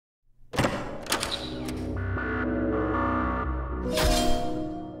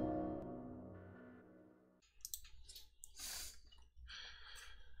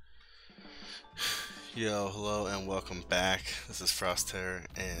Yo, hello and welcome back. This is Frosthair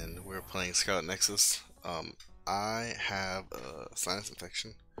and we're playing Scarlet Nexus. I have a sinus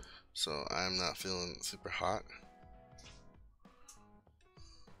infection, so I'm not feeling super hot.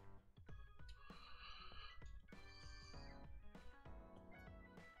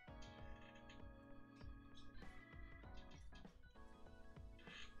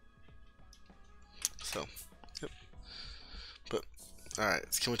 So, yep. But, alright,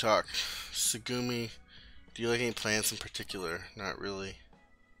 can we talk? Sugumi, do you like any plants in particular? Not really.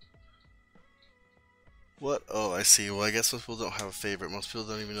 What? Oh, I see. Well, I guess most people don't have a favorite. Most people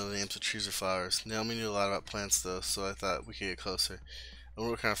don't even know the names of trees or flowers. Naomi knew a lot about plants, though, so I thought we could get closer. I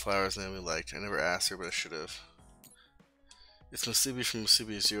wonder what kind of flowers Naomi liked. I never asked her, but I should have. It's Musubi from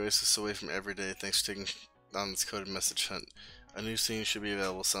Musubi's oasis away from everyday. Thanks for taking on this coded message hunt. A new scene should be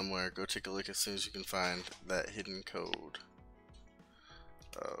available somewhere. Go take a look as soon as you can find that hidden code.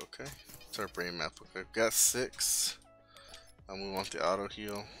 Okay. What's our brain map look like? We've got 6. We want the auto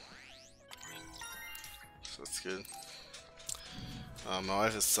heal. So that's good. My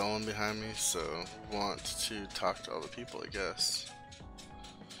wife is sullen behind me, so we want to talk to all the people, I guess.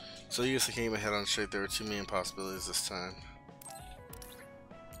 So I guess I can't get my head on straight. There are too many possibilities this time.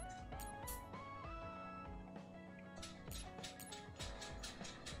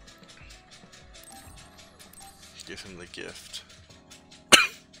 Give him the gift.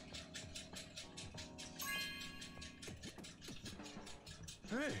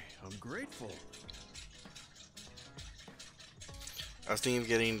 Hey, I'm grateful. I was thinking of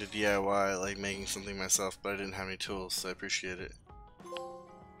getting into DIY, like making something myself, but I didn't have any tools, so I appreciate it.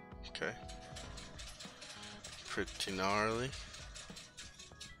 Okay. Pretty gnarly.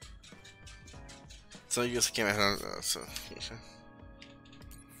 So I guess I can't on okay.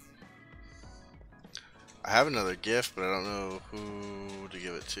 I have another gift, but I don't know who to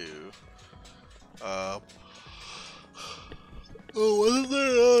give it to. Oh, wasn't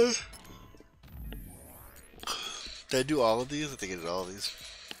there? Did I do all of these? I think I did all of these.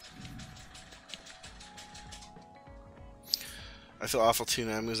 I feel awful too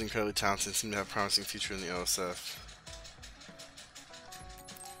now. Namu's incredibly talented and seem to have a promising future in the OSF.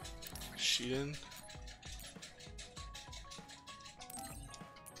 Shiden?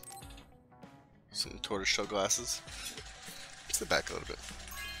 Some tortoiseshell glasses. Sit back a little bit.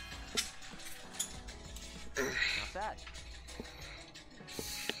 Not bad.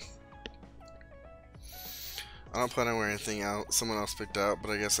 I don't plan on wearing anything out someone else picked out,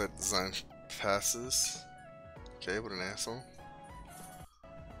 but I guess that design passes. Okay, what an asshole.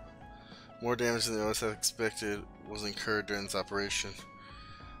 More damage than the OSF expected was incurred during this operation.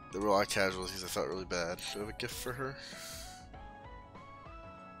 There were a lot of casualties. I felt really bad. Do I have a gift for her?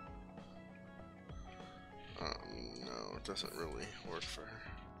 No, it doesn't really work for her.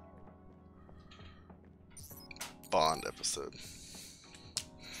 Bond episode.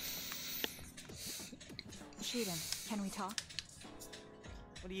 Shiden, can we talk?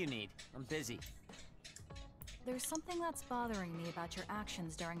 What do you need? I'm busy. There's something that's bothering me about your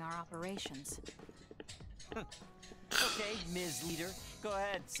actions during our operations. Okay, Ms. Leader. Go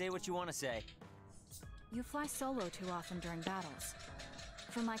ahead, say what you want to say. You fly solo too often during battles.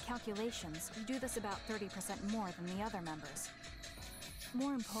 From my calculations, you do this about 30% more than the other members.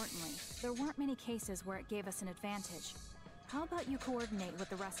 More importantly, there weren't many cases where it gave us an advantage. How about you coordinate with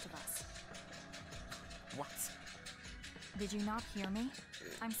the rest of us? What? Did you not hear me?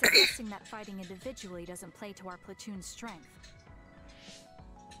 I'm suggesting that fighting individually doesn't play to our platoon's strength.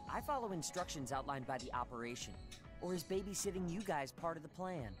 I follow instructions outlined by the operation. Or is babysitting you guys part of the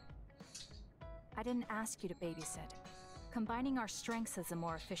plan? I didn't ask you to babysit. Combining our strengths is a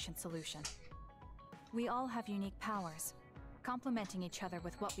more efficient solution. We all have unique powers. Complementing each other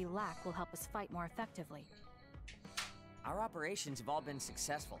with what we lack will help us fight more effectively. Our operations have all been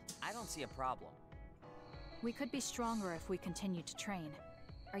successful. I don't see a problem. We could be stronger if we continue to train.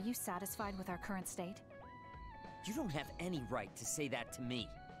 Are you satisfied with our current state? You don't have any right to say that to me.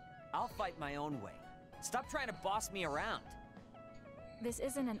 I'll fight my own way. Stop trying to boss me around. This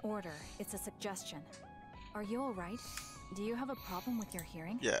isn't an order, it's a suggestion. Are you alright? Do you have a problem with your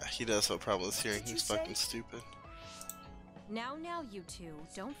hearing? Yeah, he does have a problem with hearing. He's say? fucking stupid. Now, you two,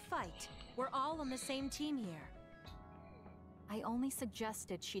 don't fight. We're all on the same team here. I only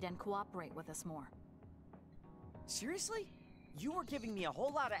suggested Shiden cooperate with us more. Seriously? You were giving me a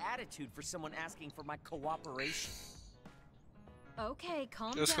whole lot of attitude for someone asking for my cooperation. Okay,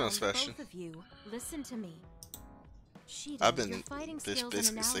 calm Just down, gonna smash both of you. Listen to me. Shiden, I've been your fighting this skills and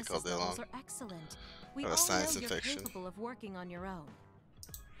basically sick analysis all day levels long. are excellent. We I have all a sinus know infection. you're capable of working on your own.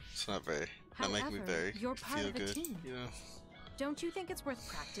 It's not making me However, very you're part feel of a good. team. You know. Don't you think it's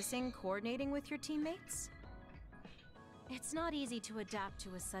worth practicing coordinating with your teammates? It's not easy to adapt to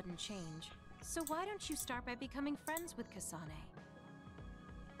a sudden change, so why don't you start by becoming friends with Kasane?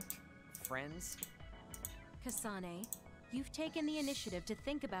 Friends? Kasane, you've taken the initiative to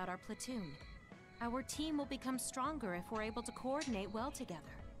think about our platoon. Our team will become stronger if we're able to coordinate well together.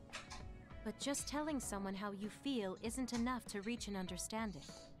 But just telling someone how you feel isn't enough to reach an understanding.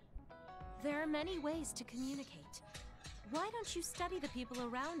 There are many ways to communicate. Why don't you study the people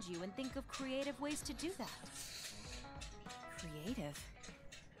around you and think of creative ways to do that? Creative?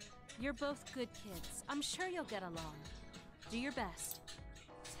 You're both good kids. I'm sure you'll get along. Do your best.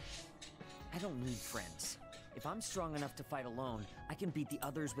 I don't need friends. If I'm strong enough to fight alone, I can beat the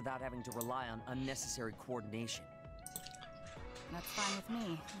others without having to rely on unnecessary coordination. That's fine with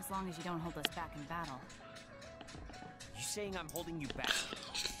me, as long as you don't hold us back in battle. You saying I'm holding you back?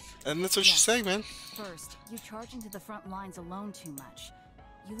 And that's what she's saying, man. First, you charge into the front lines alone too much.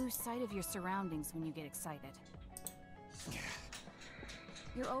 You lose sight of your surroundings when you get excited.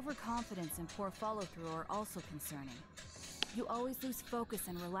 Your overconfidence and poor follow-through are also concerning. You always lose focus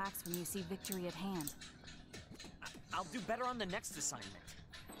and relax when you see victory at hand. I'll do better on the next assignment.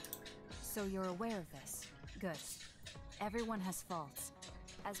 So you're aware of this. Good. Everyone has faults.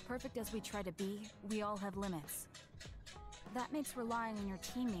 As perfect as we try to be, we all have limits. That makes relying on your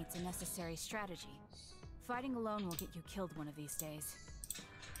teammates a necessary strategy. Fighting alone will get you killed one of these days.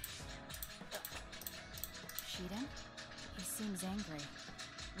 Shiden? He seems angry.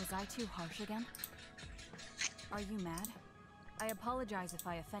 Was I too harsh again? Are you mad? I apologize if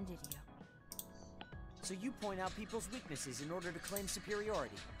I offended you. So you point out people's weaknesses in order to claim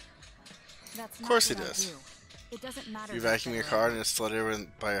superiority. That's Of course not he what I does. do. It doesn't matter. You that vacuum your they're car and just let everyone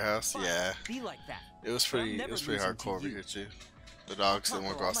by your house? Fine, Yeah. be like that. It was But I'm pretty never hardcore losing to over you. here too. The dogs didn't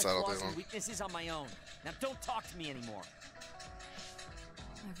want to go Conquer outside all all my day flaws long. and weaknesses on my own. Now don't talk to me anymore.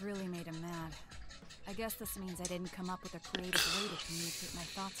 I've really made him mad. I guess this means I didn't come up with a creative way to communicate my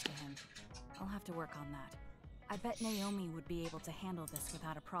thoughts to him. I'll have to work on that. I bet Naomi would be able to handle this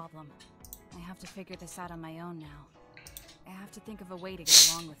without a problem. I have to figure this out on my own now. I have to think of a way to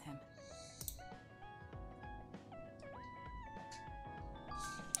get along with him.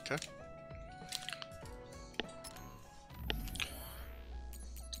 Okay.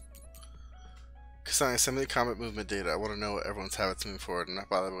 Kasane, send me the combat movement data. I want to know what everyone's habits moving forward. And not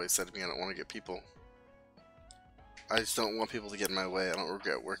by the way said to me, I don't want to get people. I just don't want people to get in my way. I don't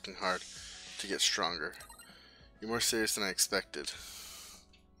regret working hard to get stronger. You're more serious than I expected.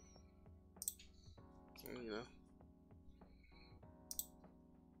 You know.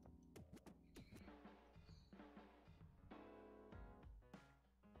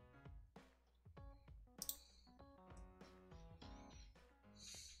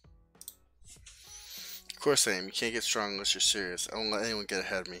 Of course I am. You can't get strong unless you're serious. I won't let anyone get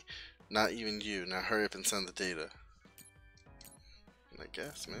ahead of me. Not even you. Now hurry up and send the data. I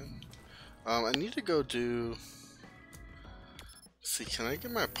guess, man. I need to go do... See, can I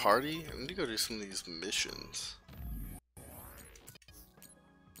get my party? I need to go do some of these missions.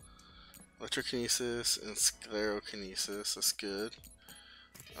 Electrokinesis and sclerokinesis. That's good.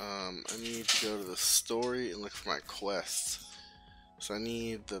 I need to go to the story and look for my quests. So I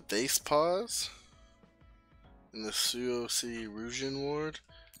need the base pause in the Suo City Rusian Ward.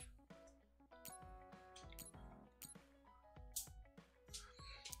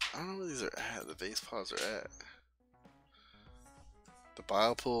 I don't know where these are at. The base pause are at. The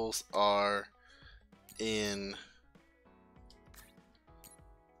bile pools are in.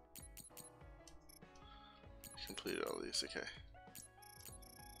 Completed all these. Okay.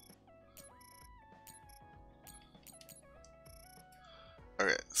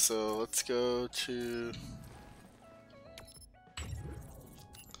 Okay, so let's go to.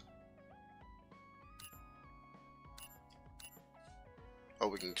 Oh,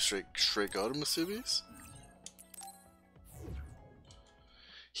 we can straight go to Masubi's?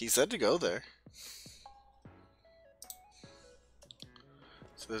 He said to go there.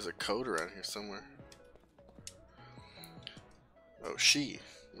 So there's a code around here somewhere. Oh, she.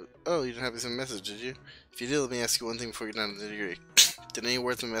 Oh, you didn't have this in a message, did you? If you did, let me ask you one thing before you get down to the nitty-gritty. Did any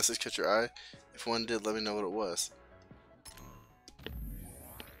words in the message catch your eye? If one did, let me know what it was.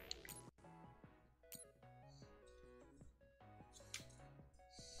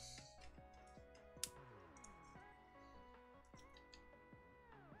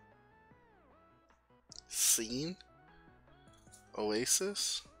 Scene?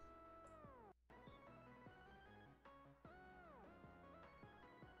 Oasis?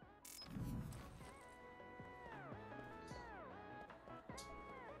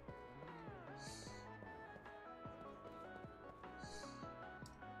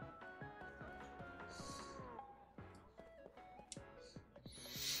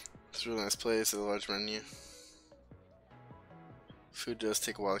 It's a really nice place, a large menu. Food does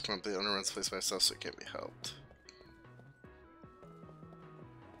take a while to come up, the owner runs the place by himself, so it can't be helped.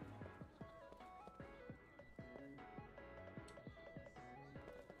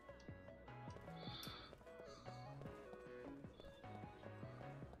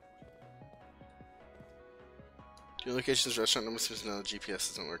 Your location's restaurant number seems to know the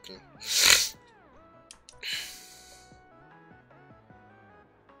GPS isn't working.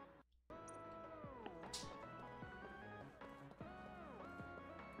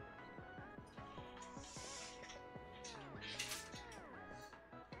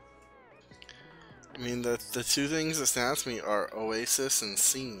 I mean, the two things that stand out to me are Oasis and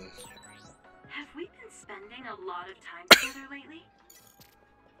Scene. Have we been spending a lot of time together lately?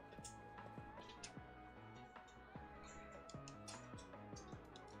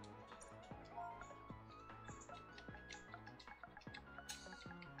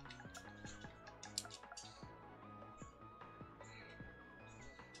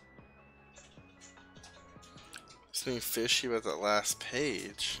 Something fishy about that last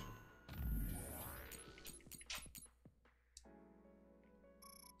page.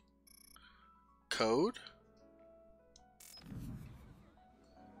 Code?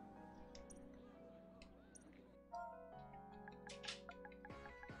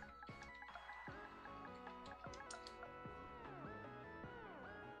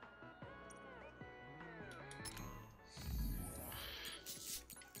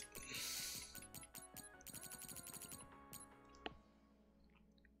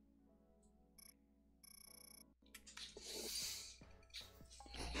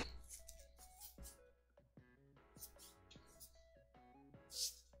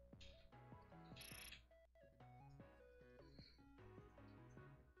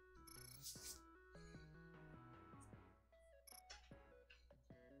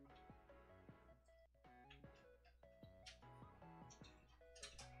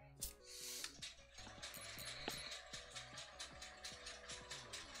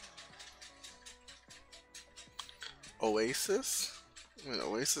 Oasis? I mean,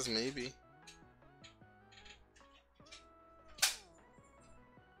 Oasis maybe.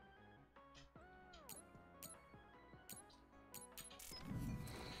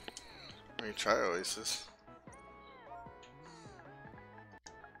 I mean, try Oasis.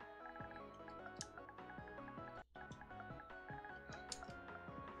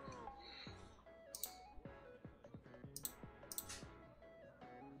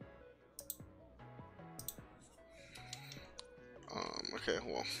 Okay,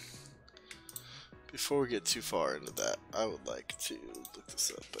 well, before we get too far into that, I would like to look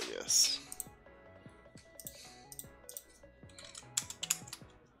this up, I guess.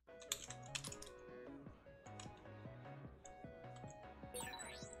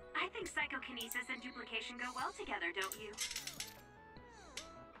 I think psychokinesis and duplication go well together, don't you?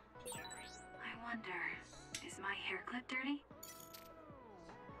 I wonder, is my hair clip dirty?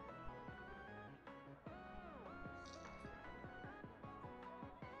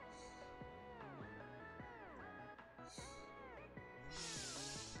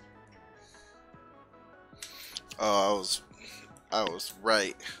 Oh, I was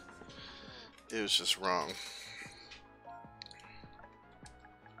right. It was just wrong.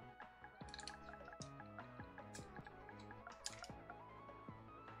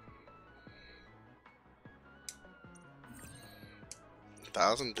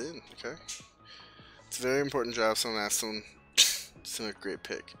 $1,000 did, okay. It's a very important job. Someone asked someone to make a great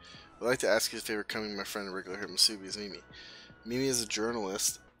pick. I'd like to ask you a favor coming my friend and regular here at Masubi is Mimi. Mimi is a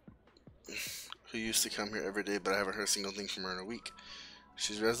journalist who used to come here every day, but I haven't heard a single thing from her in a week.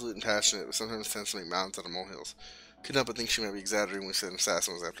 She's resolute and passionate, but sometimes tends to make mountains out of molehills. Couldn't help but think she might be exaggerating when she said an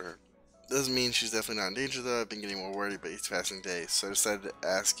assassin was after her. Doesn't mean she's definitely not in danger though. I've been getting more worried about each passing day, so I decided to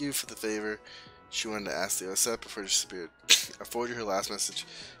ask you for the favor she wanted to ask the OSF before she disappeared. I forwarded her last message.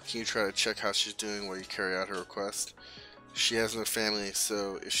 Can you try to check how she's doing while you carry out her request? She has no family,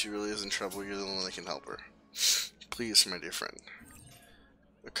 so if she really is in trouble, you're the only one that can help her. Please, my dear friend.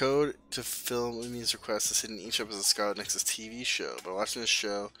 The code to film Mimi's request is hidden in each episode of the Scarlet Nexus TV show. By watching this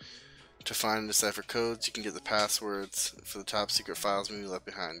show, to find and decipher codes, you can get the passwords for the top secret files Mimi left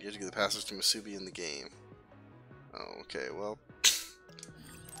behind. You have to get the passwords to Masubi in the game. Oh, okay, well,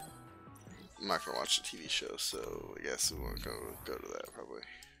 I'm not gonna watch the TV show, so I guess we won't go to that probably.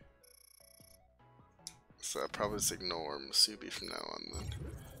 So I'll probably just ignore Masubi from now on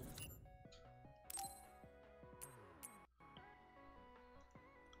then.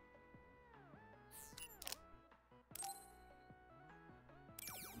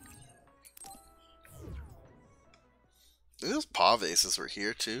 And those paw vases were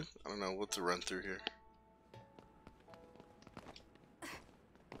here too. I don't know what to run through here.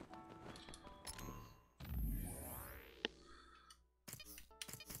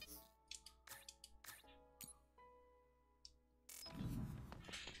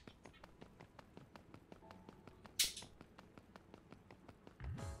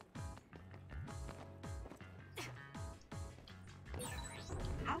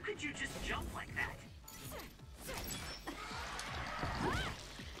 How could you just jump like that?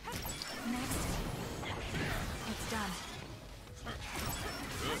 Next. It's done.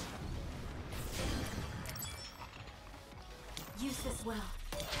 Use this well.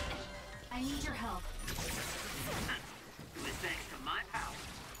 I need your help. It was thanks to my power.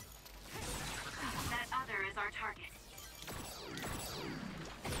 That other is our target.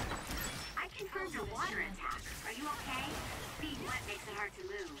 I confirmed a water attack. Are you okay? Being wet makes it hard to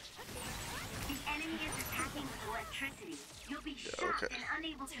move. The enemy is attacking with electricity. You'll be shocked okay. and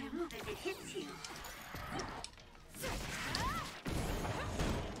unable to move if it hits you.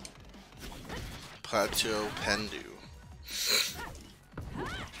 Plateau Pendu.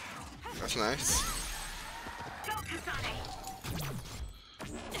 That's nice. Go, Kasane!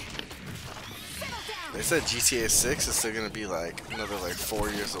 They said GTA 6 is still gonna be like another like 4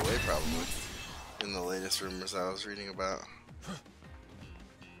 years away probably. In the latest rumors I was reading about.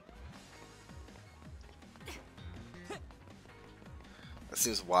 That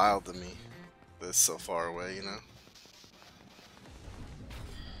seems wild to me. That it's so far away, you know?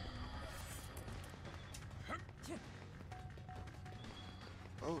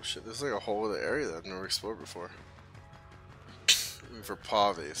 Oh shit, there's like a whole other area that I've never explored before. Looking for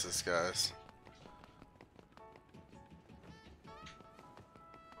paw vases, guys.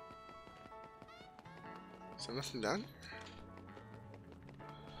 Is there nothing down here?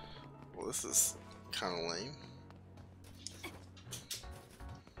 Well, this is kind of lame.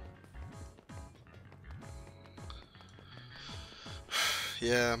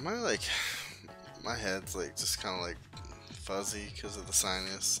 Yeah, my head's like just kind of like fuzzy because of the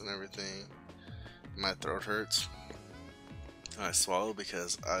sinus and everything. My throat hurts. I swallow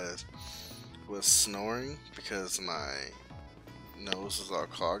because I was snoring because my nose was all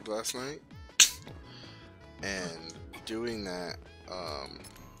clogged last night, and doing that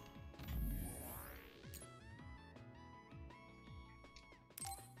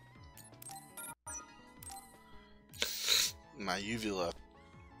my uvula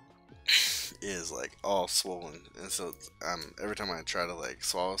is like all swollen, and so every time I try to like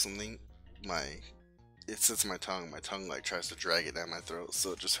swallow something, it sits in my tongue like tries to drag it down my throat,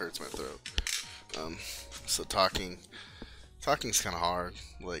 so it just hurts my throat. So talking's kind of hard,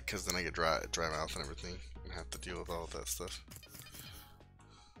 like, because then I get dry mouth and everything and have to deal with all of that stuff.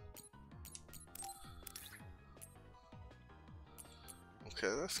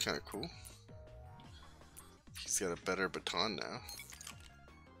 Okay, that's kind of cool. He's got a better baton now.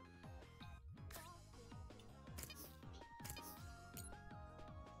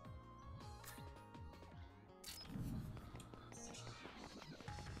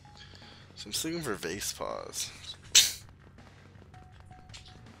 So I'm just looking for vase paws.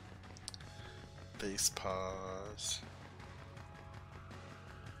 Vase paws.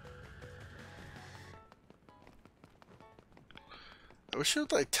 I wish it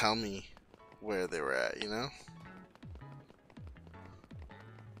would like tell me where they were at, you know?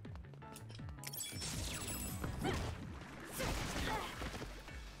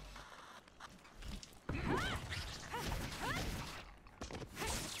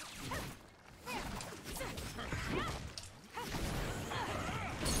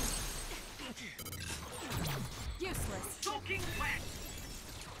 Useless. Soaking wet!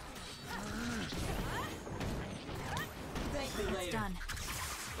 It's done.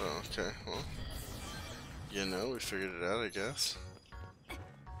 Oh, okay, well, you know, we figured it out, I guess.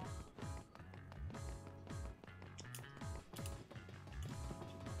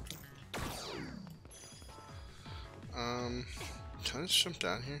 Can I just jump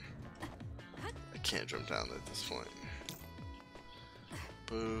down here? I can't jump down at this point.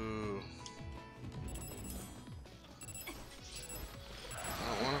 Boo.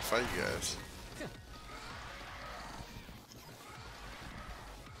 I don't want to fight you guys.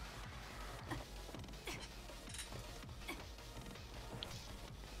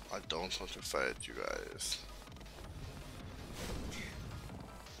 I don't want to fight you guys.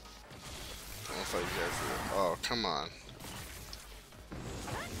 I don't want to fight you guys either. Oh, come on.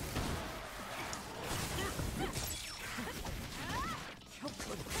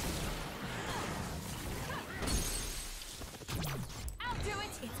 I'll do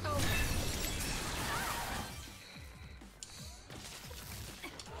it. It's over.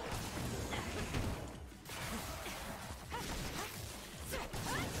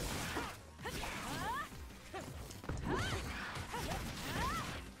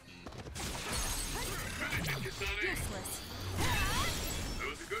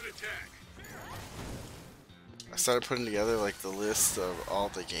 I started putting together like the list of all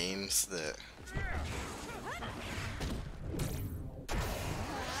the games that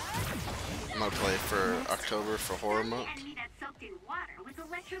I'm gonna play for October for horror month. The enemy that soaked in water was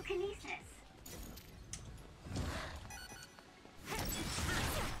electrokinesis.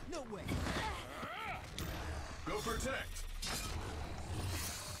 No way. Go protect.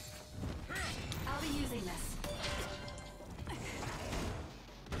 I'll be using this.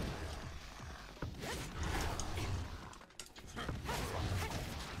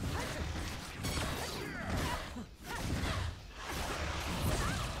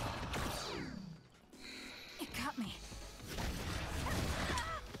 It got me.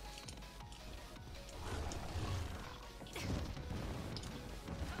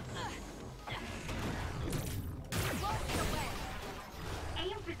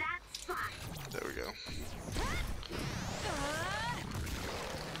 Aim for that spot. There we go.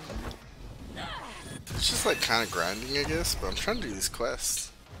 It's just like kind of grinding, I guess, but I'm trying to do these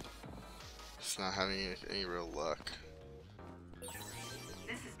quests. Just not having any real luck.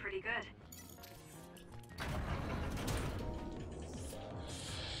 This is pretty good.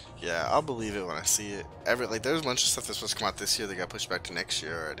 Yeah, I'll believe it when I see it. There's a bunch of stuff that's supposed to come out this year that got pushed back to next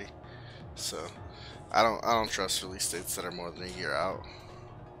year already. So I don't trust release dates that are more than a year out.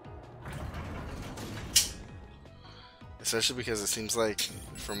 Especially because it seems like,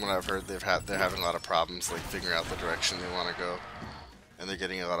 from what I've heard, they're having a lot of problems like figuring out the direction they want to go, and they're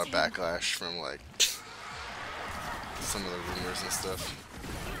getting a lot of backlash from like some of the rumors and stuff.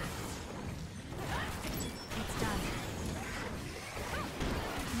 It's done.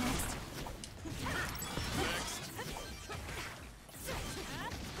 Next.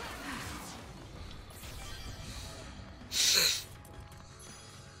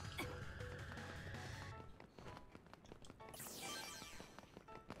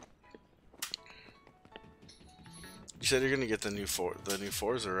 You said you're gonna get the new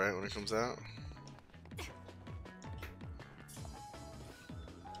Forza, right, when it comes out?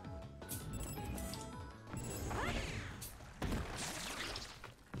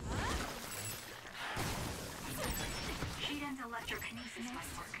 Sheedan's electrokinesis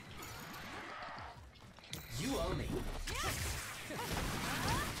might work. You owe me.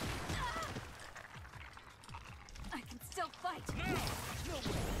 I can still fight.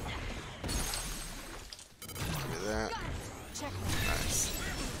 Give me that. Check. Nice.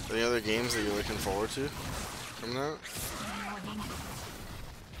 Any other games that you're looking forward to coming out? Warning.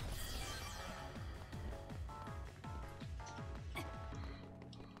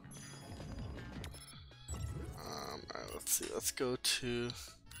 Alright, let's see. Let's go to.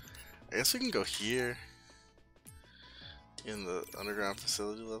 I guess we can go here in the underground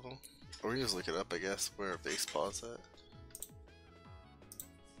facility level, or we can just look it up. I guess where our base paw's at.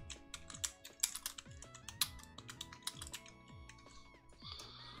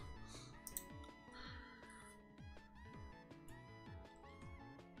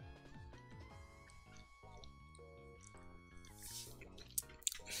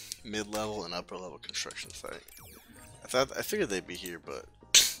 Mid-level and upper-level construction site. I figured they'd be here, but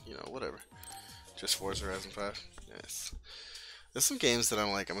you know, whatever. Just Forza Horizon 5. Yes. There's some games that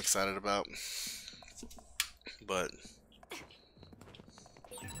I'm excited about, but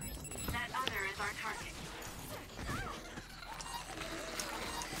That other is our target.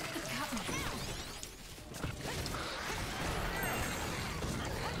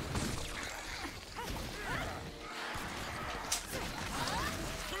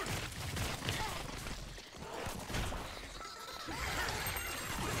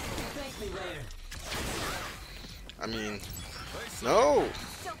 Thank me later. I mean, no.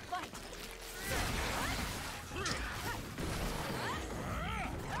 Still fight.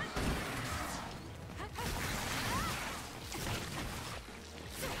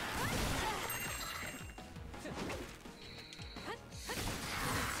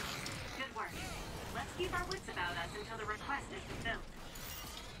 Good work. Let's keep our wits about us until the request is fulfilled.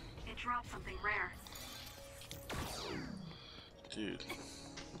 It dropped something rare. Dude,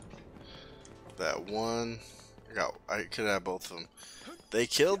 that one, I could have both of them. They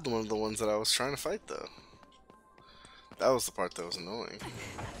killed one of the ones that I was trying to fight, though. That was the part that was annoying.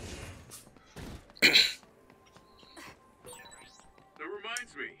 That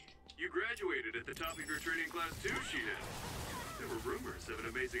reminds me, you graduated at the top of your training class too, Sheedan. There were rumors of an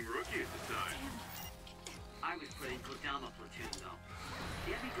amazing rookie at the time. I was put in Kodama platoon, though.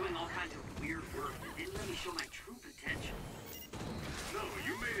 They had me doing all kinds of weird work that didn't let me show my true potential. No,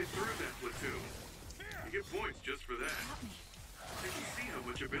 you made it through that platoon. You get points just for that. I can see how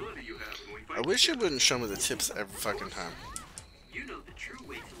much ability you have when we fight. I wish it wouldn't show me the tips every fucking time. You know the true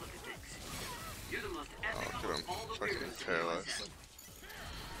way to look at things. You're the most epic Look at him. I'm fucking paralyzed.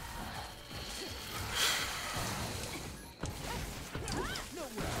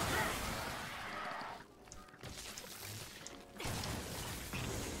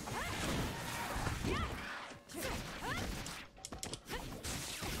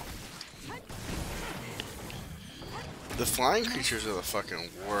 The flying creatures are the fucking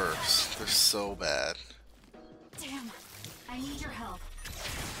worst. They're so bad. Damn, I need your help.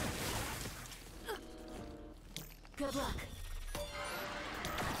 Good luck.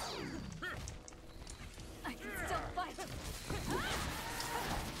 I can still fight.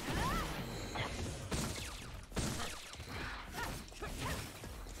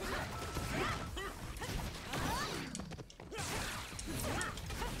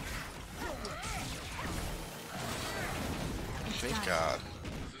 Thank God.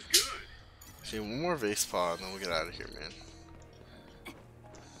 Okay, one more vase pod and then we'll get out of here, man.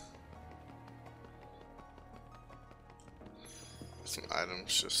 Some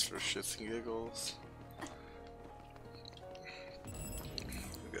items just for shits and giggles.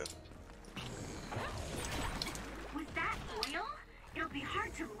 Good. With that oil, it'll be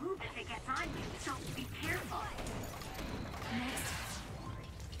hard to move if it gets on you, so be careful. Next.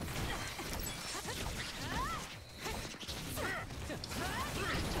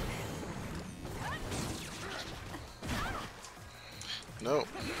 No.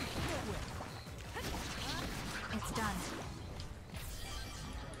 It's done.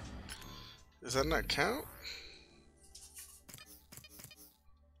 Does that not count?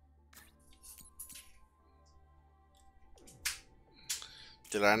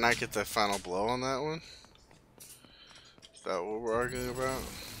 Did I not get the final blow on that one? Is that what we're arguing about?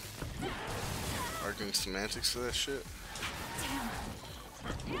 Arguing semantics for that shit?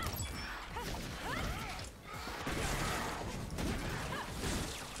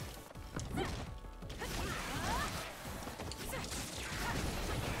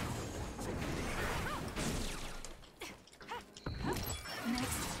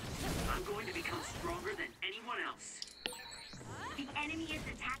 I'm going to become stronger than anyone else. The enemy is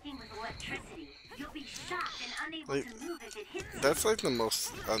attacking with electricity. You'll be shocked and unable Like, to move if it hits you. that's like the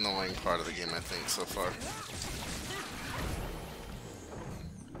most annoying part of the game, I think, so far.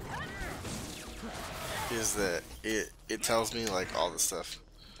 Is that it tells me like all this stuff.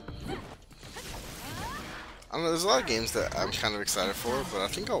 I don't know, there's a lot of games that I'm kind of excited for, but I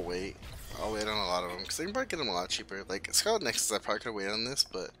think I'll wait. I'll wait on a lot of them, because they can probably get them a lot cheaper. Like, Scarlet Nexus, I probably could wait on this,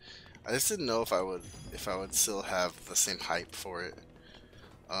 but I just didn't know if I would still have the same hype for it,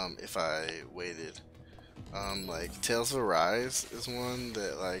 if I waited. Like, Tales of Arise is one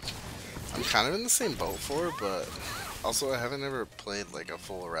that, like, I'm kind of in the same boat for, but also I haven't ever played, like, a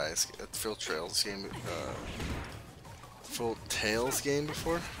full Arise, a full Trails game, full Tales game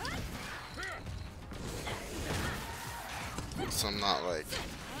before. So I'm not, like...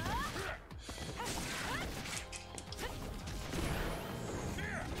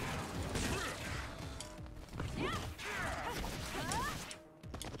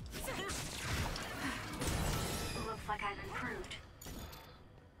 Looks like I've improved.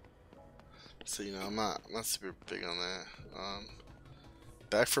 So, you know, I'm not super big on that.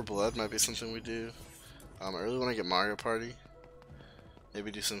 Back for Blood might be something we do. I really want to get Mario Party.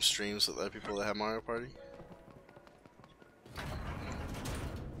 Maybe do some streams with other people that have Mario Party.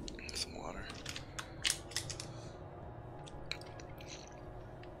 Some water.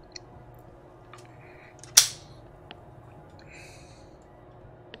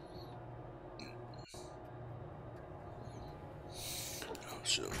 Oh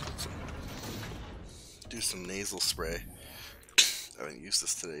shit, do some nasal spray. I haven't used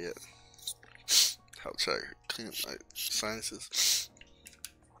this today yet. Help try to clean up my sinuses.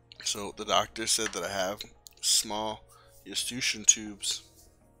 So the doctor said that I have small eustachian tubes,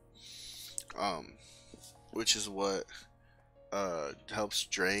 which is what helps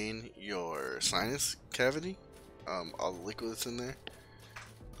drain your sinus cavity, all the liquid that's in there.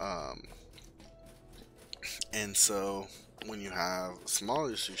 And so when you have small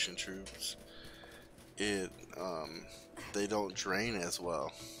eustachian tubes, they don't drain as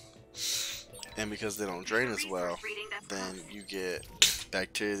well. And because they don't drain as well, then you get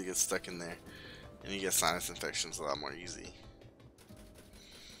bacteria that gets stuck in there, and you get sinus infections a lot more easy.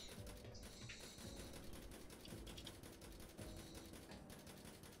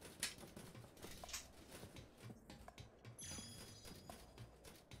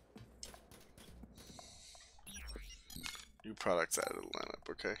 New products added to the lineup,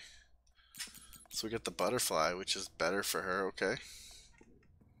 okay. So we get the butterfly, which is better for her, okay.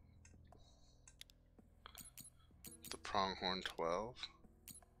 The pronghorn 12.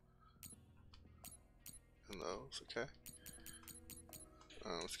 And those, okay?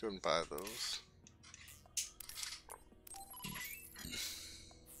 Let's go and buy those.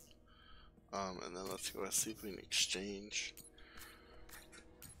 And then let's go and see if we can exchange.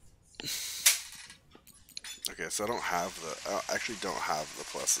 Okay, so I actually don't have the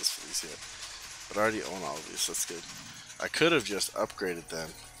pluses for these yet, but I already own all of these, so that's good. I could have just upgraded them.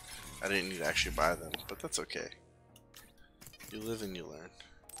 I didn't need to actually buy them, but that's okay. You live and you learn.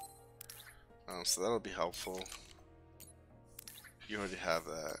 So that'll be helpful. You already have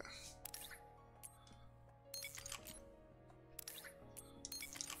that.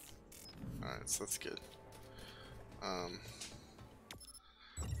 Alright, so that's good.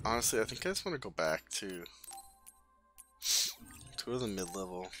 Honestly, I think I just want to go back to the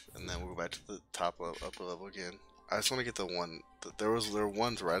mid-level, and then we'll go back to the top level, upper level again. I just want to get the one. There were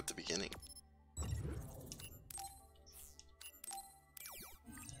ones right at the beginning.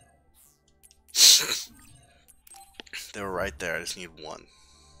 They were right there. I just need one.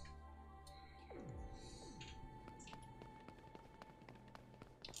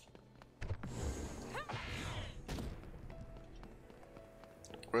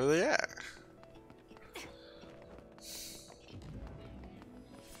 Where are they at?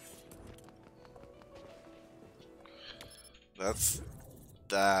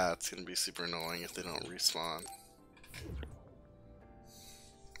 That's gonna be super annoying if they don't respawn.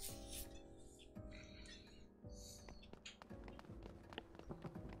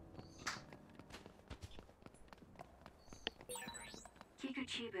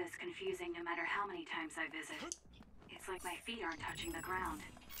 Kikuchiba is confusing no matter how many times I visit. It's like my feet aren't touching the ground.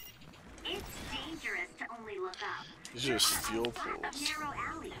 It's dangerous to only look up. These are just fuel Of pools. narrow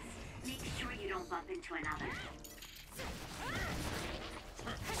alleys. Make sure you don't bump into another.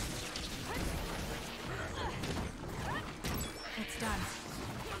 It's done.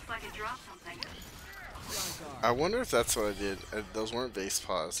 Looks like it dropped something. I wonder if that's what I did. Those weren't base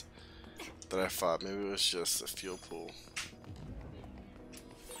paws that I fought. Maybe it was just a fuel pool.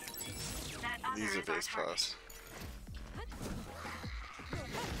 That other These are is our base target. paws.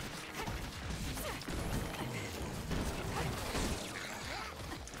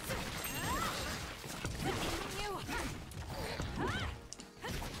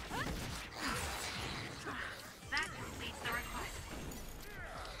 That completes the request.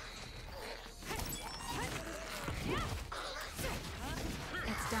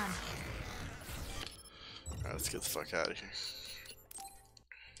 It's done. Alright, let's get the fuck out of here.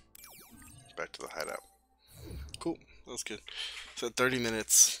 Back to the hideout. Cool, that was good. So 30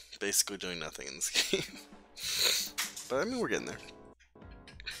 minutes, basically doing nothing in this game. But I mean, we're getting there.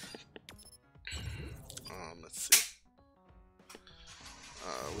 Let's see.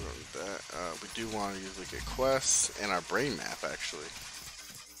 We don't need that. We do want to usually get quests and our brain map, actually.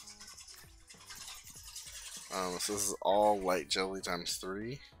 So this is all light jelly times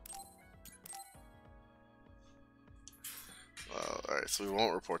 3. Alright, so we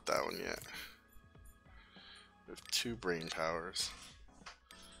won't report that one yet. We have 2 brain powers.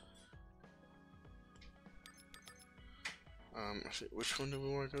 Actually, which one do we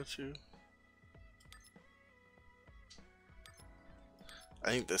want to go to? I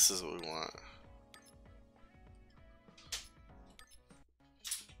think this is what we want.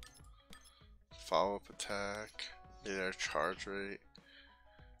 Follow-up attack, get our charge rate.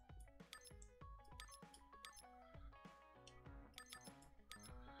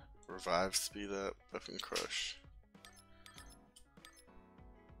 Revive, speed up, buff and crush.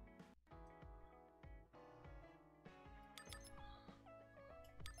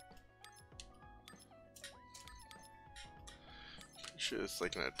 Pretty sure it's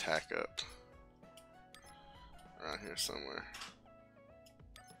like an attack up. Around here somewhere.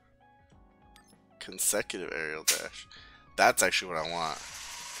 Consecutive aerial dash. That's actually what I want,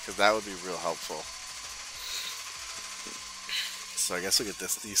 because that would be real helpful. So I guess we'll get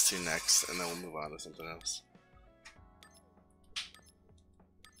these 2 next, and then we'll move on to something else.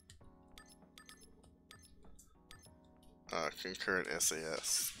 Concurrent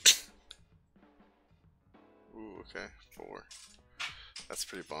SAS. Ooh, okay, 4. That's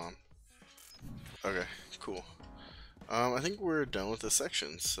pretty bomb. Okay, cool. I think we're done with this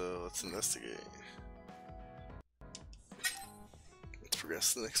section, so let's investigate. Let's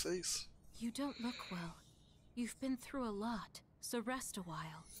progress to the next phase. You don't look well. You've been through a lot, so rest a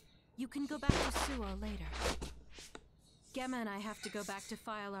while. You can go back to Suo later. Gemma and I have to go back to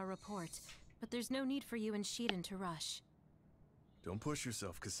file our report, but there's no need for you and Shiden to rush. Don't push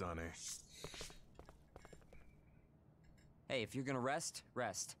yourself, Kasane. Hey, if you're gonna rest,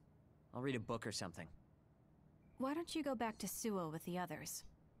 rest. I'll read a book or something. Why don't you go back to Suo with the others?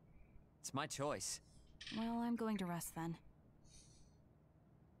 It's my choice. Well, I'm going to rest then.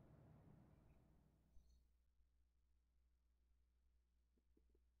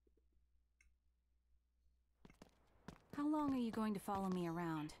 How long are you going to follow me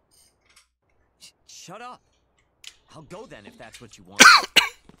around? Shut up. I'll go then if that's what you want. The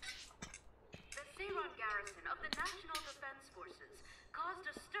Seiron garrison of the National Defense Forces caused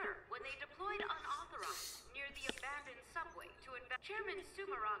a stir when they deployed unauthorized near the abandoned subway to invest. Chairman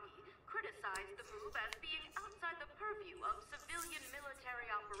Sumeragi criticized the move as being outside the purview of civilian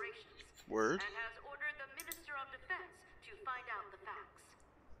military operations. Word. And has ordered the Minister of Defense to find out the facts.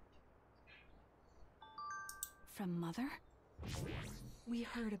 From Mother? We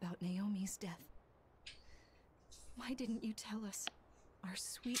heard about Naomi's death. Why didn't you tell us? Our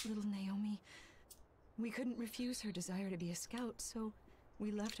sweet little Naomi. We couldn't refuse her desire to be a scout, so we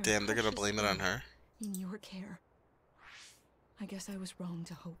left her. Damn, they're gonna blame it on her. In your care. I guess I was wrong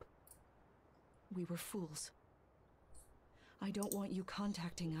to hope. We were fools. I don't want you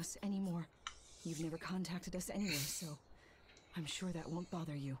contacting us anymore. You've never contacted us anyway, so I'm sure that won't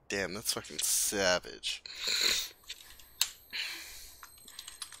bother you. Damn, that's fucking savage.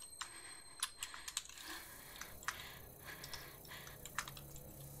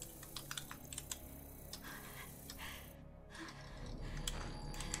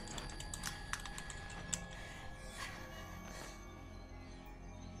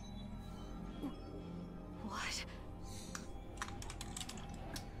 What?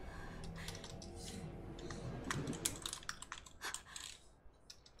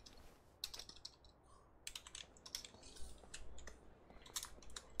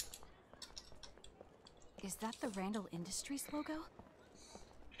 Is that the Randall Industries logo?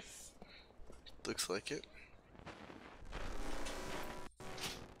 Looks like it.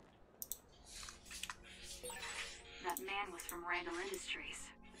 That man was from Randall Industries.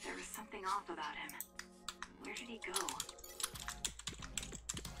 There was something off about him. Where did he go?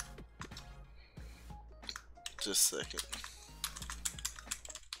 Just a second.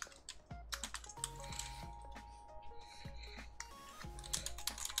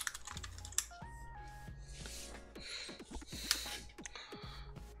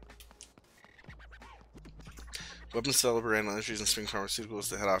 Weapons developer Randall Industries and Spring Pharmaceuticals,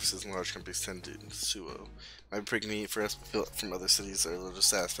 the head offices in large companies tend to in Suo. Might be pretty neat for us built from other cities that are a little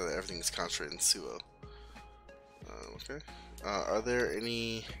satisfied that everything is concentrated in Suo. Okay. Are there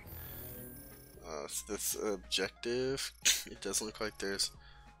any... that's objective. It doesn't look like there's...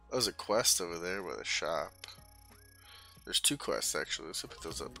 Oh, there's a quest over there by the shop. There's 2 quests actually. Let's pick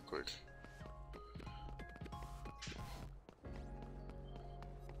those up quick.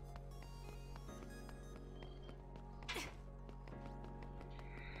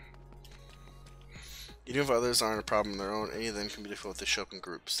 Even if others aren't a problem on their own, any of them can be difficult if they show up in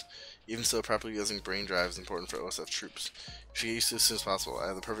groups. Even so, properly using brain drive is important for OSF troops. You should get used to it as soon as possible. I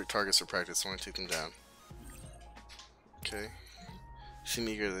have the perfect targets for practice, so I want to take them down. Okay. Seem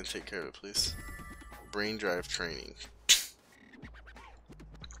eager, then take care of it, please. Brain drive training.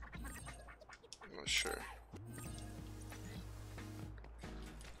 I'm not sure.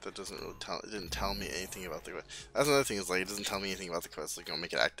 That doesn't really tell. It didn't tell me anything about the quest. That's another thing. Is like it doesn't tell me anything about the quest. Like, you want to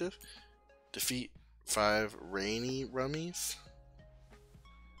make it active? Defeat 5 rainy rummies.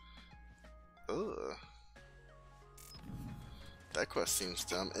 Ugh. That quest seems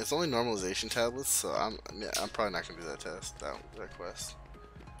dumb. It's only normalization tablets, so I'm probably not gonna do that test. That quest.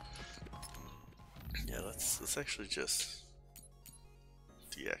 Yeah, let's actually just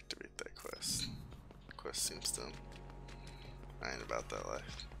deactivate that quest. The quest seems dumb. I ain't about that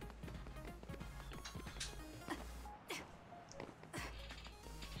life.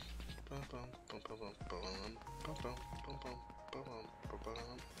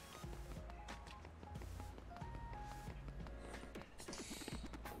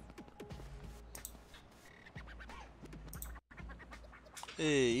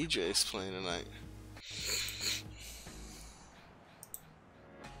 Hey, EJ's playing tonight.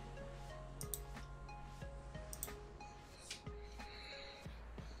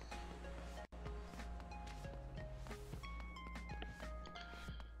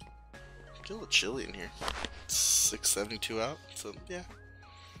 Get a little chilly in here. It's 6:72 out, so yeah.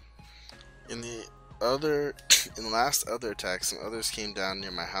 In the last other attack, some others came down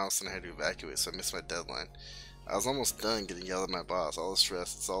near my house and I had to evacuate, so I missed my deadline. I was almost done getting yelled at my boss. All the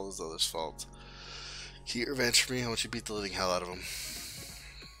stress, it's all those others' fault. Can you get revenge for me? I want you to beat the living hell out of them.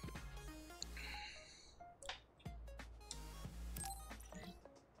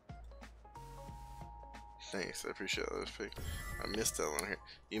 Thanks, I appreciate that. I missed that one here.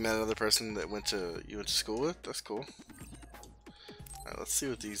 You met another person that you went to school with? That's cool. Alright, let's see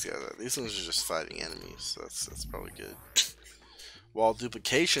what these guys are. These ones are just fighting enemies, so that's probably good. While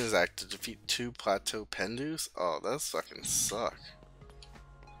duplication is active to defeat 2 plateau pendus? Oh, that's fucking suck.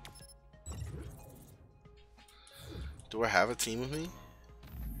 Do I have a team with me?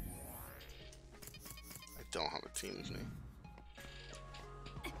 I don't have a team with me.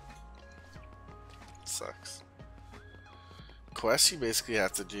 Sucks. Quests you basically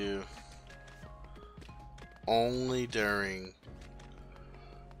have to do only during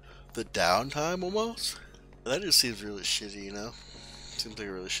the downtime almost? That just seems really shitty, you know? Seems like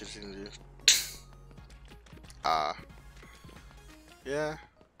a really shitty thing to do. Yeah,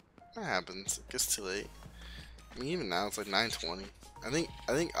 that happens. It gets too late. I mean, even now it's like 9:20. I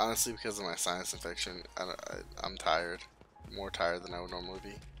think honestly because of my sinus infection, I'm tired. More tired than I would normally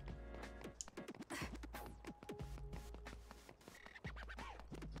be.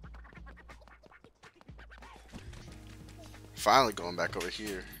 Finally going back over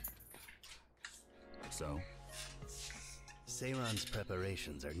here. So? Seiron's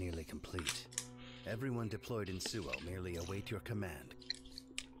preparations are nearly complete. Everyone deployed in Suo merely await your command.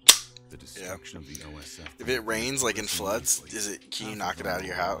 The destruction of the OSF. If it rains like in floods, can you knock it out of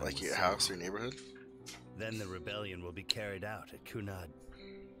your house, like your house or your neighborhood? Then the rebellion will be carried out at Kunad.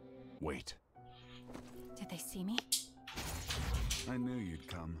 Wait. Did they see me? I knew you'd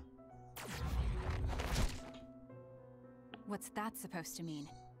come. What's that supposed to mean?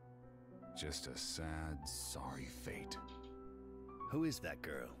 Just a sad, sorry fate. Who is that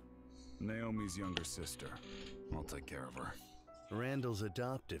girl? Naomi's younger sister. I'll take care of her. Randall's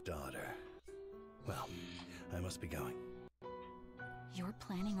adoptive daughter. Well, I must be going. You're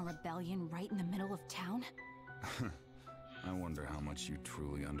planning a rebellion right in the middle of town? I wonder how much you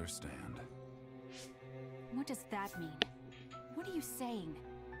truly understand. What does that mean? What are you saying?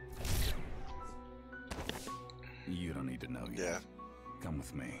 You don't need to know yet. Yeah. Come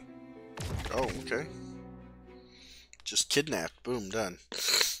with me. Oh, okay. Just kidnapped. Boom, done.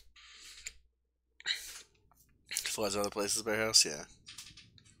 Floods other places by your house? Yeah.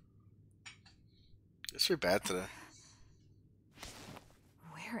 It's pretty bad today.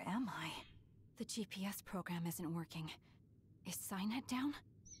 Where am I? The GPS program isn't working. Is Signet down?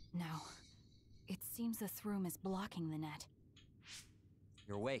 No. It seems this room is blocking the net.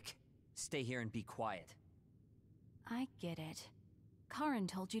 You're awake. Stay here and be quiet. I get it. Karin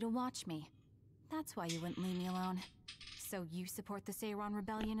told you to watch me. That's why you wouldn't leave me alone. So you support the Seiron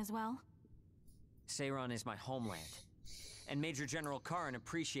Rebellion as well? Seiron is my homeland. And Major General Karin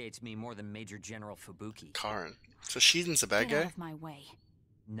appreciates me more than Major General Fubuki. Karin. So Shiden's a bad Get out guy? of my way.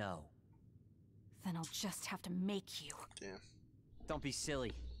 No. Then I'll just have to make you. Damn. Don't be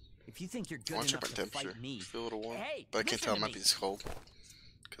silly. If you think you're good I want to check enough my to temperature. fight me... Feel a little warm. Hey, but I can't listen tell. It to might me. be just cold.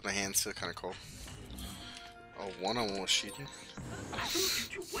 Because my hands feel kind of cold. Oh, one-on-one with Shiden. I told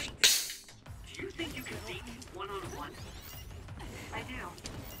you to wait. Do you think you can beat me one-on-one? I do.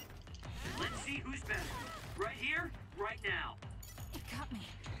 Let's see who's better. Right here, right now. It got me.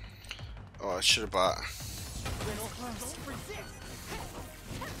 Oh, I should have bought. Close.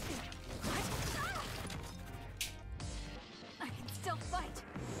 I can still fight.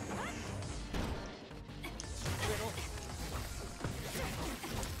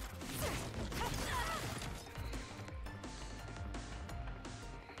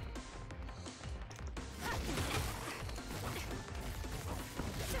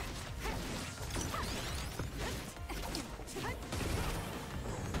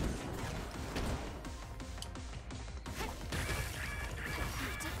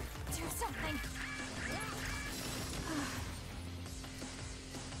 Do something.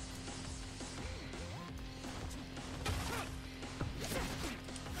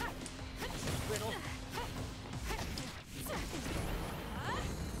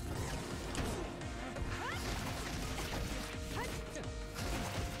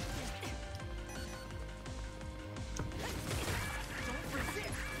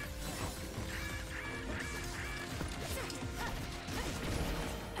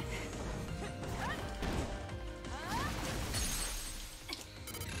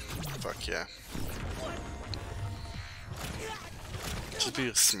 Fuck yeah. Just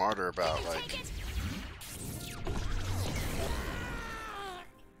be smarter about, like...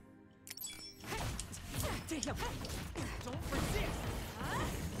 Damn. Don't resist.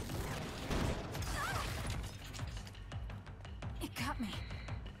 It got me.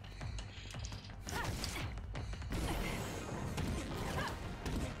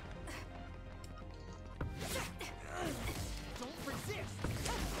 Don't resist.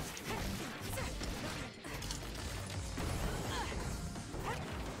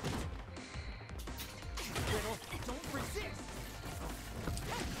 Don't resist.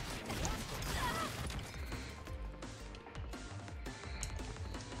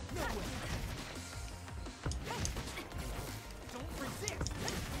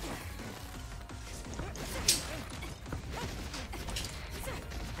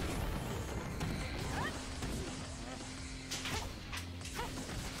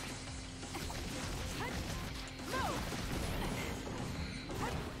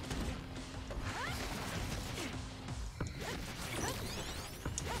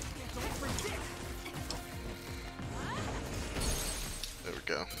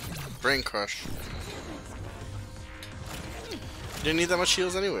 go. Brain crush. You didn't need that much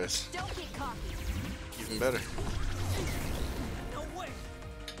heals anyways. Don't get cocky. Even better. No way!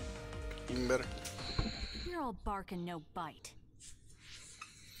 Even better. You're all bark and no bite.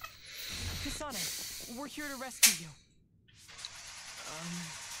 Kasane, we're here to rescue you.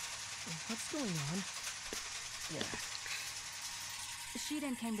 What's going on?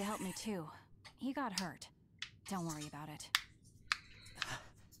 Shiden came to help me too. He got hurt. Don't worry about it.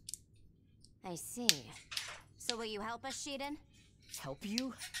 I see. So will you help us, Shiden? Help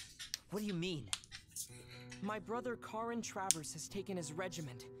you? What do you mean? My brother Karin Travers has taken his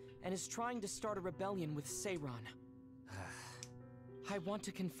regiment and is trying to start a rebellion with Seiran. I want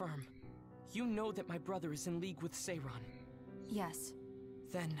to confirm. You know that my brother is in league with Seiran. Yes.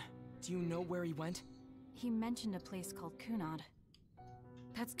 Then, do you know where he went? He mentioned a place called Kunad.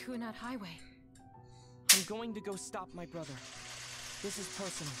 That's Kunad Highway. I'm going to go stop my brother. This is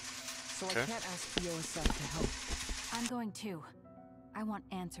personal, so Okay. I can't ask the OSF to help. I'm going too. I want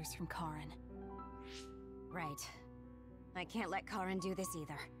answers from Karin. Right. I can't let Karin do this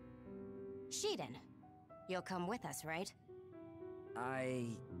either. Shiden, you'll come with us, right?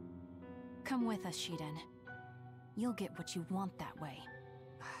 Come with us, Shiden. You'll get what you want that way.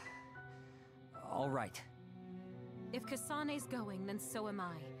 All right. If Kasane's going, then so am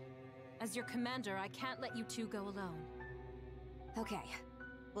I. As your commander, I can't let you two go alone. Okay.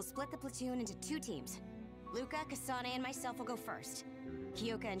 We'll split the platoon into 2 teams. Luca, Kasane, and myself will go first.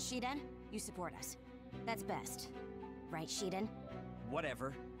 Kyoka and Shiden, you support us. That's best. Right, Shiden?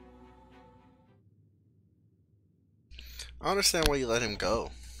 Whatever. I understand why you let him go.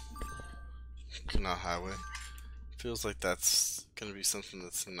 Not highway. Feels like that's gonna be something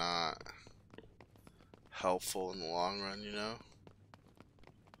that's not helpful in the long run, you know?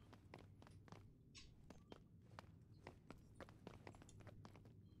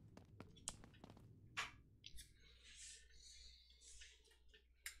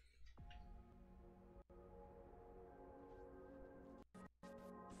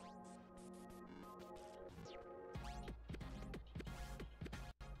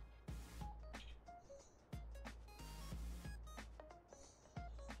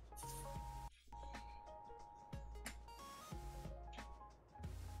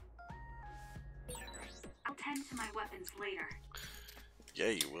 I'll tend to my weapons later. Yeah,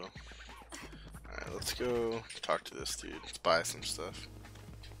 you will. Alright, let's go talk to this dude. Let's buy some stuff.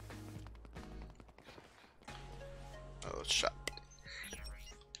 Let's shop.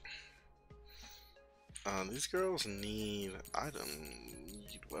 These girls need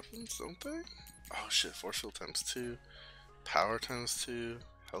weapons, don't they? Oh shit, force field times 2, power times 2,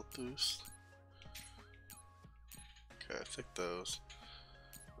 health boost. Okay, I take those.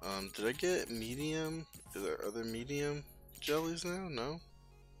 Did I get medium? Are there medium jellies now? No?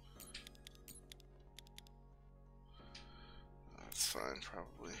 That's fine,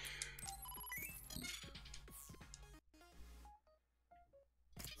 probably.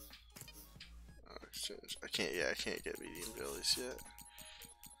 Exchange. I can't get medium jellies yet.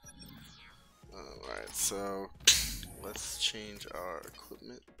 Alright, so let's change our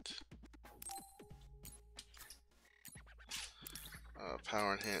equipment.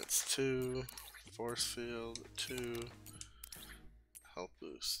 Power enhance 2, force field 2, health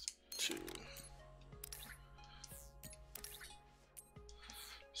boost 2.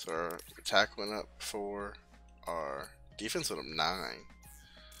 So our attack went up 4, our defense went up 9.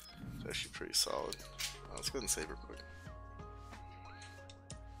 It's actually pretty solid. Let's go ahead and save real quick.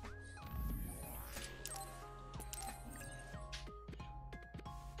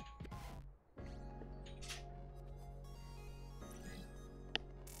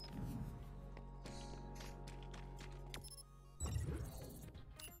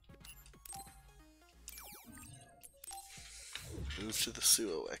 Move to the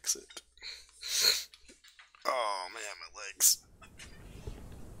Suo exit. Oh man, my legs.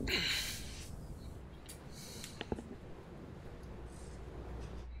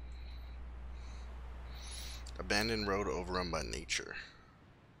 Abandoned road overrun by nature.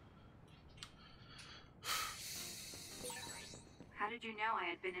 How did you know I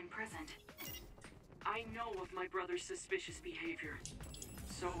had been imprisoned? I know of my brother's suspicious behavior,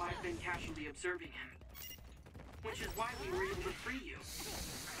 so I've been casually observing him. Which is why we were able to free you.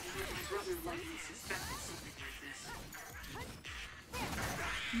 But my brother likely suspected something like this.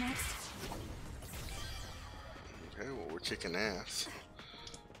 Next. Okay, well, we're kicking ass.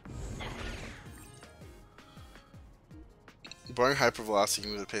 Barring hypervelocity,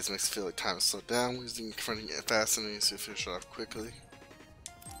 you move at a pace that makes it feel like time is slowed down. Using confronting it fast enemies to finish it off quickly.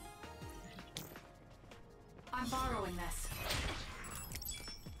 I'm borrowing this.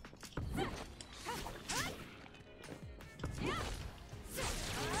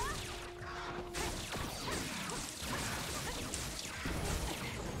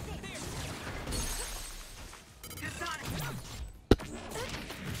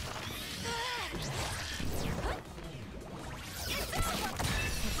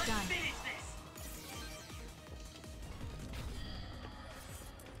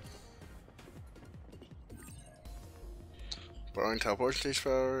 Borrowing teleportation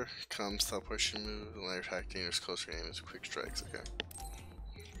power comes teleportation move and later attack dangerous closer aim is quick strikes. Okay.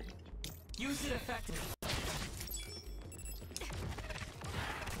 Use it effectively.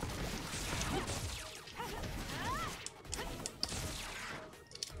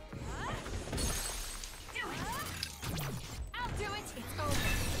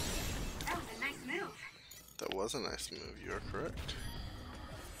 That was a nice move, you are correct.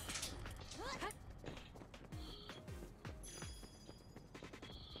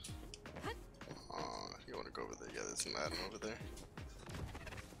 You want to go over there? Yeah, there's an item over there.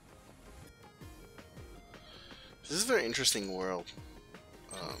 This is a very interesting world.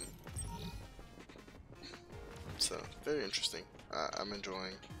 So, very interesting. I'm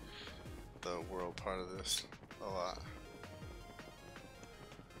enjoying the world part of this a lot.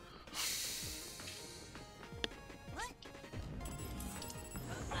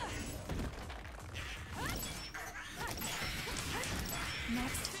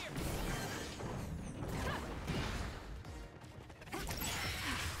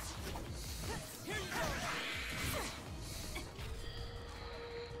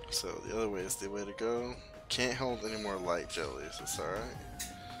 So the other way is the way to go. Can't hold any more light jellies, it's alright.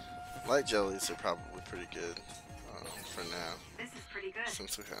 Light jellies are probably pretty good for now. This is pretty good.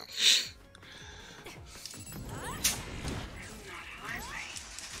 Since we have.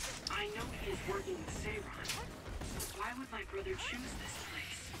 I know he is working with Seiron. Why would my brother choose this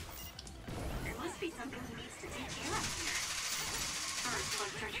place? There must be something he needs to take care of here. First,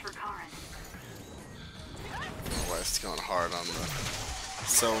 let's search for Karin. My wife's going hard on the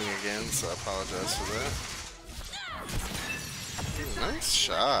sewing again, so I apologize for that. Ooh, nice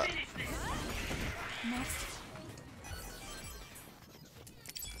shot.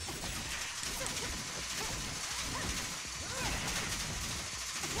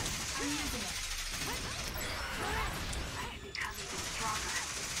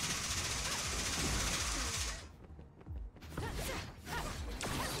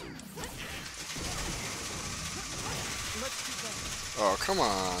 Oh, come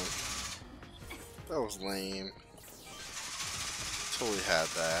on. That was lame. Totally had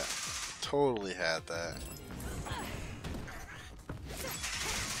that. Totally had that.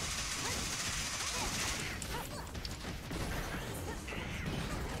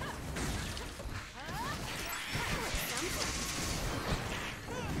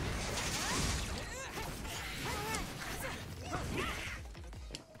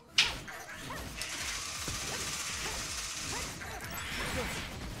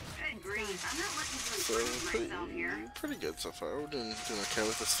 So pretty good so far. We're doing okay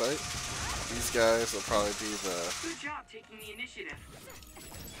with this fight. These guys will probably be the. Good job taking the initiative.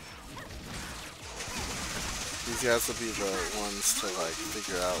 These guys will be the ones to like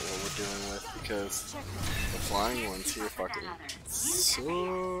figure out what we're dealing with because the flying ones here fucking suck.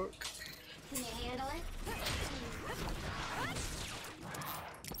 Can you handle it?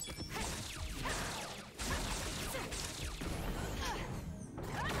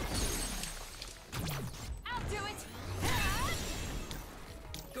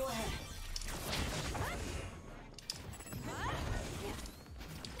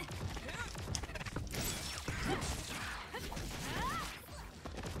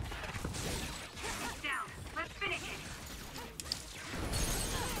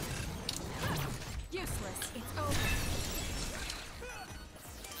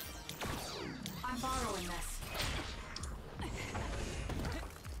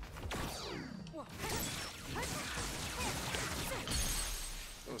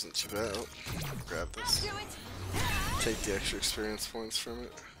 Wasn't too bad. Oh, grab this. Take the extra experience points from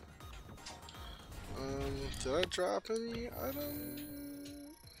it. Did I drop any items?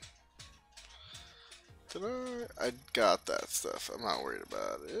 Did I? I got that stuff. I'm not worried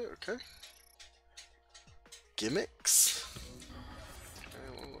about it. Okay. Gimmicks.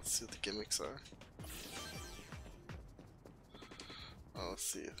 Okay, well, let's see what the gimmicks are. Oh, let's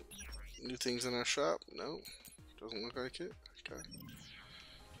see. New things in our shop? No. Doesn't look like it. Okay.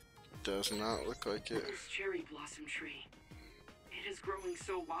 Does not look like it. This cherry blossom tree. It is growing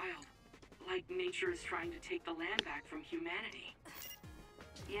so wild. Like nature is trying to take the land back from humanity.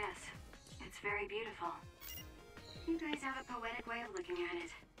 Yes, it's very beautiful. You guys have a poetic way of looking at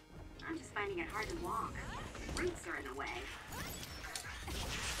it. I'm just finding it hard to walk. Roots are in the way.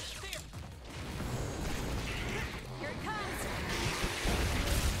 Here it comes!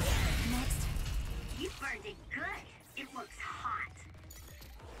 Next. You burned it good. It looks hot.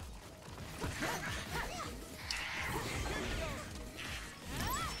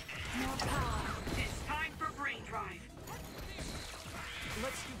 More power. It's time for brain drive.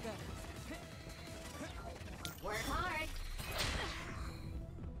 Let's do better. Work hard.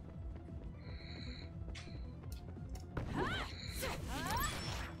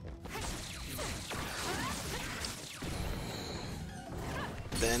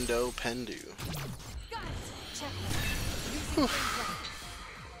 Bando Pendu.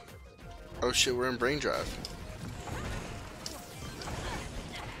 Oh shit, we're in Brain Drive.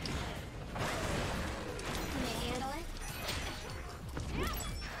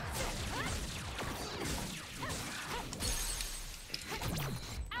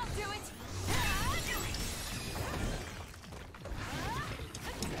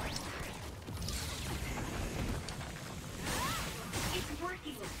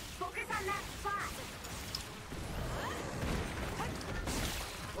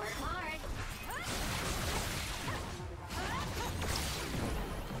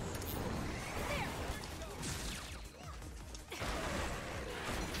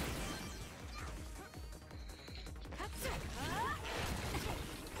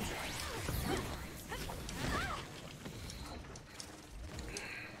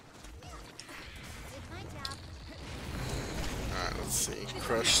 Let's see,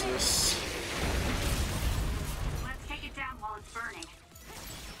 crush this. Let's take it down while it's burning.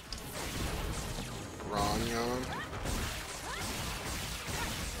 Ranyan.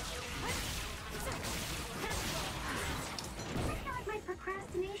 I feel like my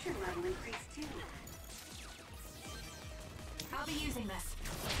procrastination level increased too. I'll be using this.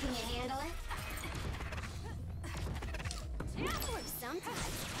 Can you handle it? That works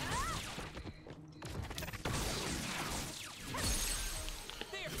sometimes.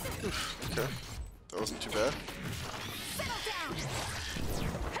 Okay, that wasn't too bad.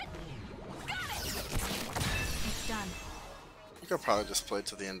 It's done. I think I'll probably just play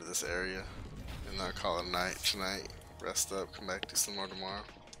to the end of this area and then I'll call it a night tonight. Rest up, come back, do some more tomorrow.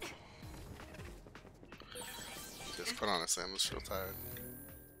 Just put on a Sam, I'm just real tired.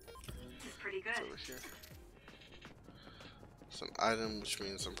 This is pretty good. It's over here. It's an item, which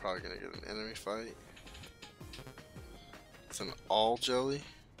means I'm probably gonna get an enemy fight. It's an all jelly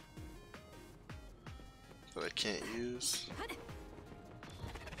that I can't use. I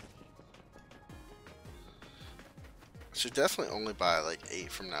should definitely only buy like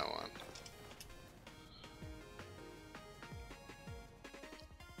 8 from now on.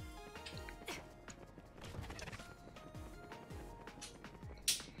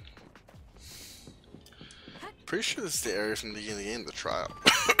 Pretty sure this is the area from the beginning of the game, the trial.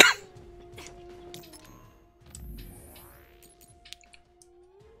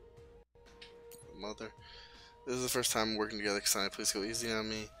 Mother. This is the first time working together, Kasane. Please go easy on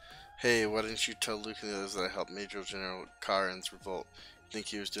me. Hey, why didn't you tell Luke and the others that I helped Major General Karen's revolt? You think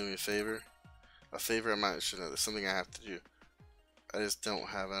he was doing me a favor? A favor? I might should know. There's something I have to do. I just don't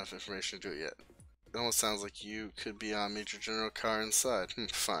have enough information to do it yet. It almost sounds like you could be on Major General Karen's side.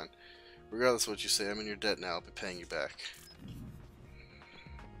 Fine. Regardless of what you say, I'm in your debt now. I'll be paying you back.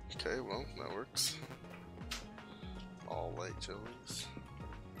 Okay, well, that works. All light jellies.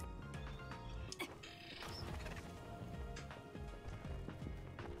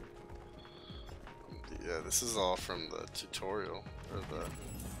 Yeah, this is all from the tutorial, or the...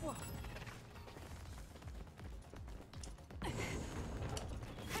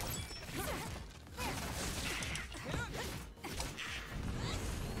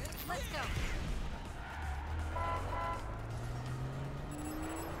 Let's go.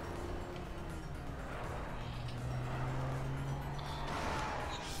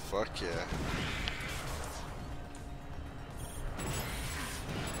 Fuck yeah.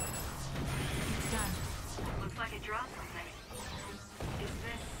 Looks like it dropped something. Is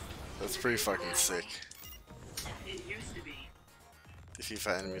this... That's pretty fucking sick. It used to be. If you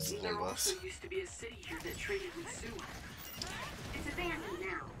fight enemies with There one also bus. used to be a city here that traded with Suwa. It's abandoned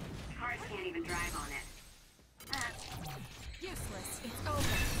now. Cars can't even drive on it. Useless. It's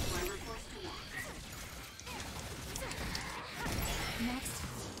over. Why we're forced to walk. Next.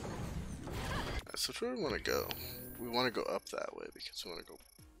 So which way do we want to go? We want to go up that way because we want to go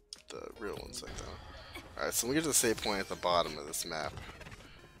the real ones like that. Alright, so when we get to the save point at the bottom of this map,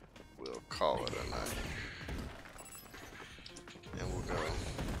 we'll call it a night. And we'll go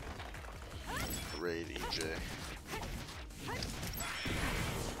raid EJ.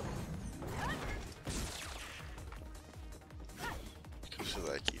 Because we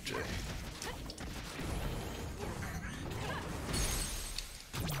like EJ.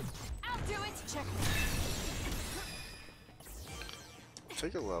 I'll do it. Check.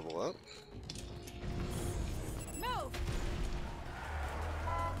 Take a level up. Move.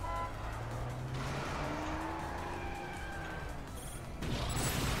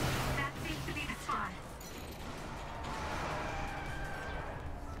 That seems to be the spot.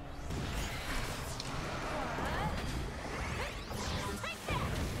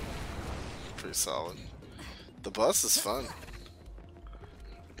 Pretty solid. The bus is fun.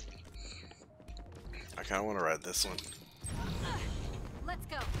 I kind of want to ride this one. Let's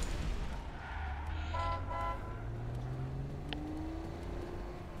go.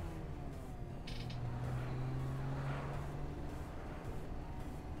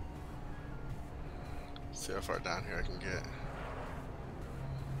 See how far down here I can get.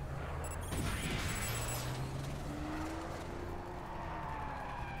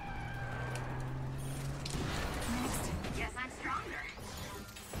 Guess I'm stronger.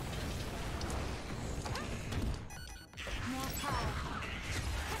 More power.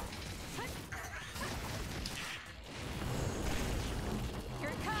 Here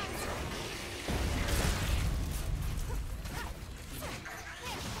it comes.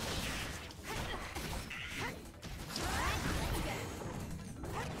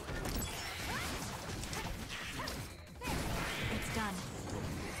 It's done.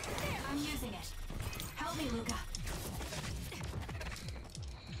 I'm using it. Help me, Luca.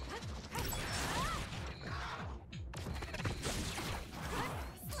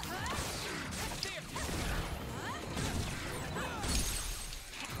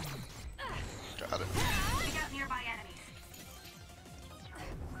 Got it. Pick out nearby enemies.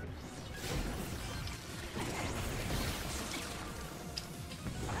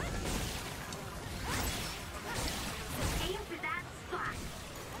 Aim for that spot.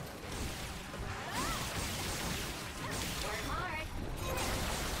 Work hard.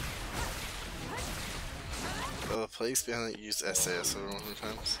 The place behind it used SAS over 100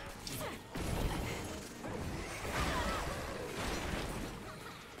 times.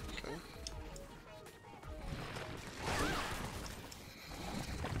 Okay.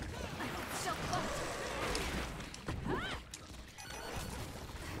 So close.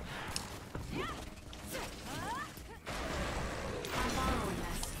 I'm borrowing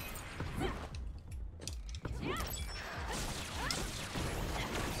this.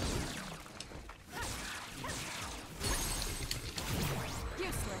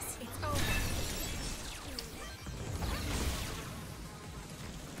 Useless. It's over.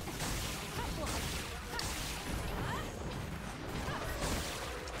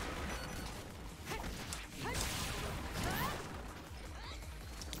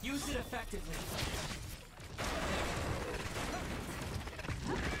 Use it effectively.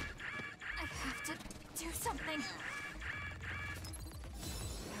 I have to do something.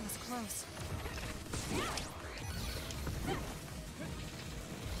 That was close.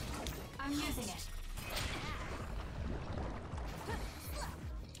 I'm using it.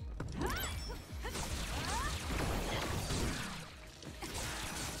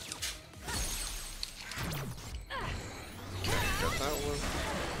 Got that one.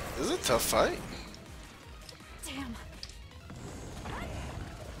 This is a tough fight. Damn.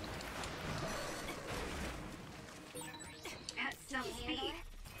 That's some speed,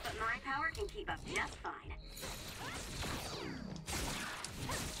 but my power can keep up just fine.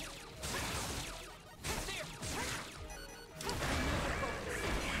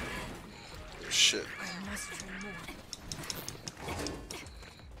 Shit. I must train more.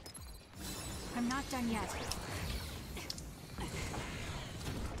 I'm not done yet.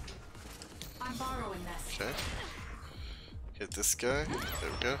 I'm borrowing this. Okay. Hit this guy.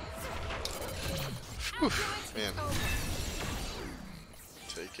 There we go. Whew, man.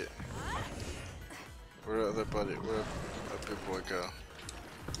 Take it. Where'd the other buddy, where'd that big boy go?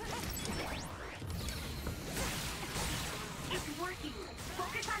 It's working.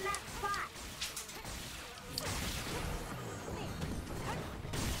 Focus on that spot.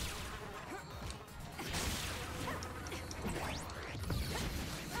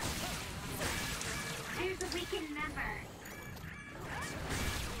 There's a weakened member.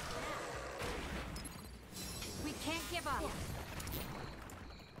 We can't give up.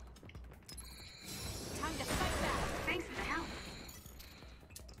 Time to fight back. Thanks for the help.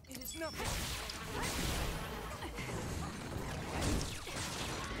 It is nothing.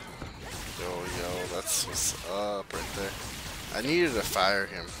 Yo, that's what's up right there. I needed to fire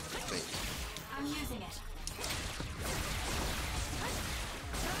him, I think. I'm using it.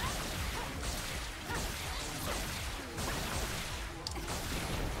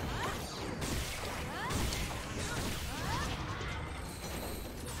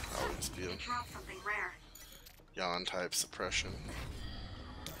 Always be a Drop something rare. yawn type suppression.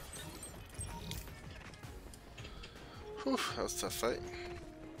 Whew, that was a tough fight.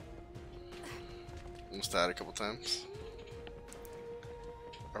 Almost died a couple times.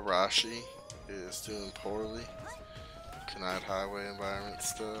 Arashi is doing poorly. Canide highway environment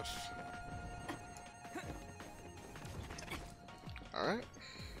stuff. Alright.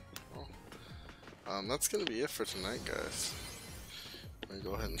 Well, that's gonna be it for tonight, guys. I'm gonna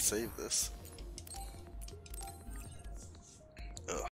go ahead and save this.